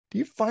Do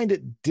you find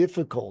it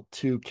difficult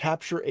to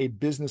capture a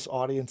business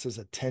audience's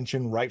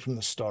attention right from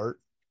the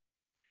start?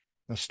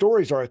 Now,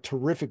 stories are a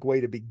terrific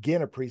way to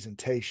begin a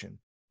presentation.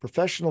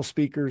 Professional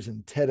speakers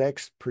and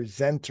TEDx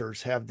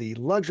presenters have the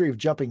luxury of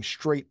jumping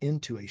straight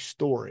into a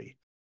story,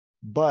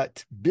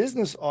 but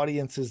business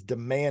audiences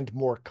demand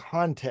more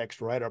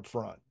context right up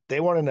front. They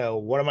want to know,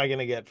 what am I going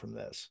to get from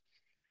this?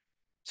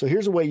 So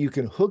here's a way you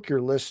can hook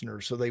your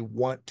listeners so they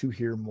want to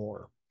hear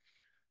more.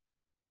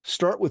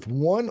 Start with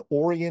one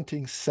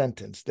orienting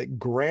sentence that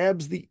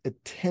grabs the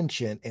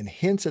attention and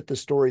hints at the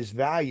story's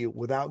value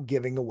without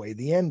giving away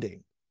the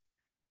ending.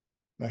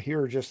 Now,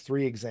 here are just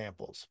three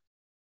examples.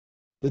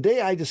 The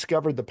day I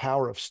discovered the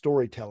power of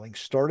storytelling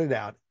started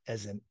out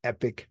as an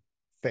epic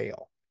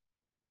fail.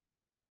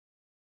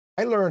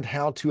 I learned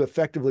how to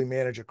effectively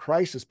manage a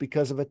crisis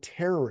because of a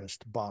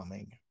terrorist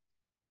bombing.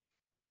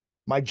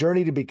 My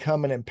journey to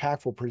become an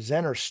impactful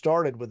presenter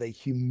started with a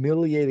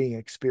humiliating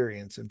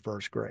experience in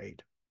first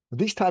grade.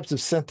 These types of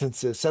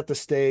sentences set the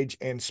stage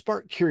and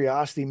spark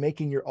curiosity,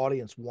 making your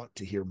audience want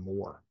to hear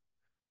more.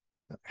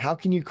 How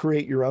can you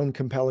create your own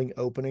compelling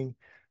opening?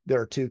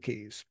 There are two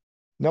keys.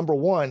 Number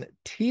one,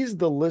 tease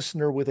the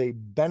listener with a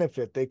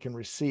benefit they can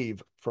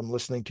receive from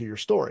listening to your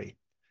story.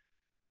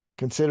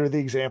 Consider the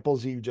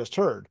examples you just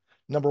heard.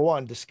 Number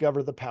one,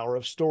 discover the power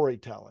of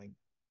storytelling,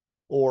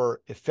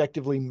 or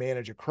effectively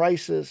manage a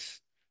crisis,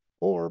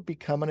 or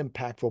become an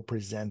impactful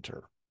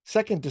presenter.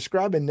 Second,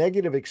 describe a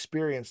negative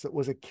experience that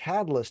was a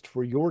catalyst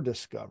for your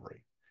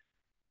discovery.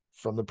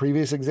 From the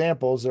previous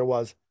examples, there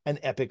was an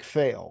epic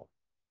fail,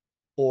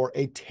 or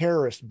a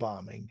terrorist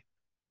bombing,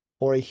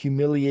 or a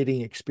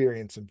humiliating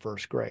experience in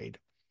first grade.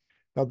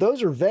 Now,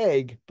 those are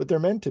vague, but they're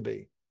meant to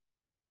be.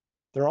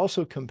 They're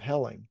also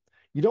compelling.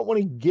 You don't want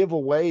to give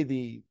away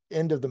the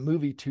end of the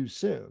movie too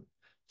soon.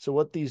 So,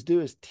 what these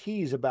do is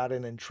tease about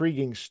an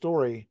intriguing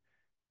story,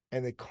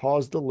 and they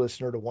cause the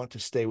listener to want to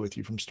stay with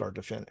you from start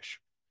to finish.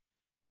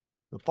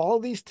 Follow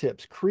these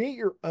tips. Create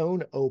your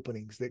own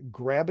openings that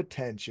grab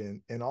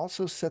attention and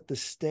also set the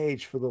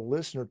stage for the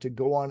listener to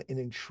go on an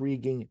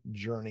intriguing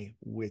journey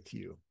with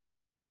you.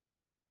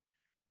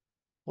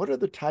 What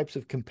other types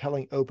of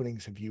compelling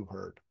openings have you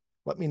heard?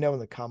 Let me know in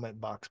the comment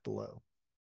box below.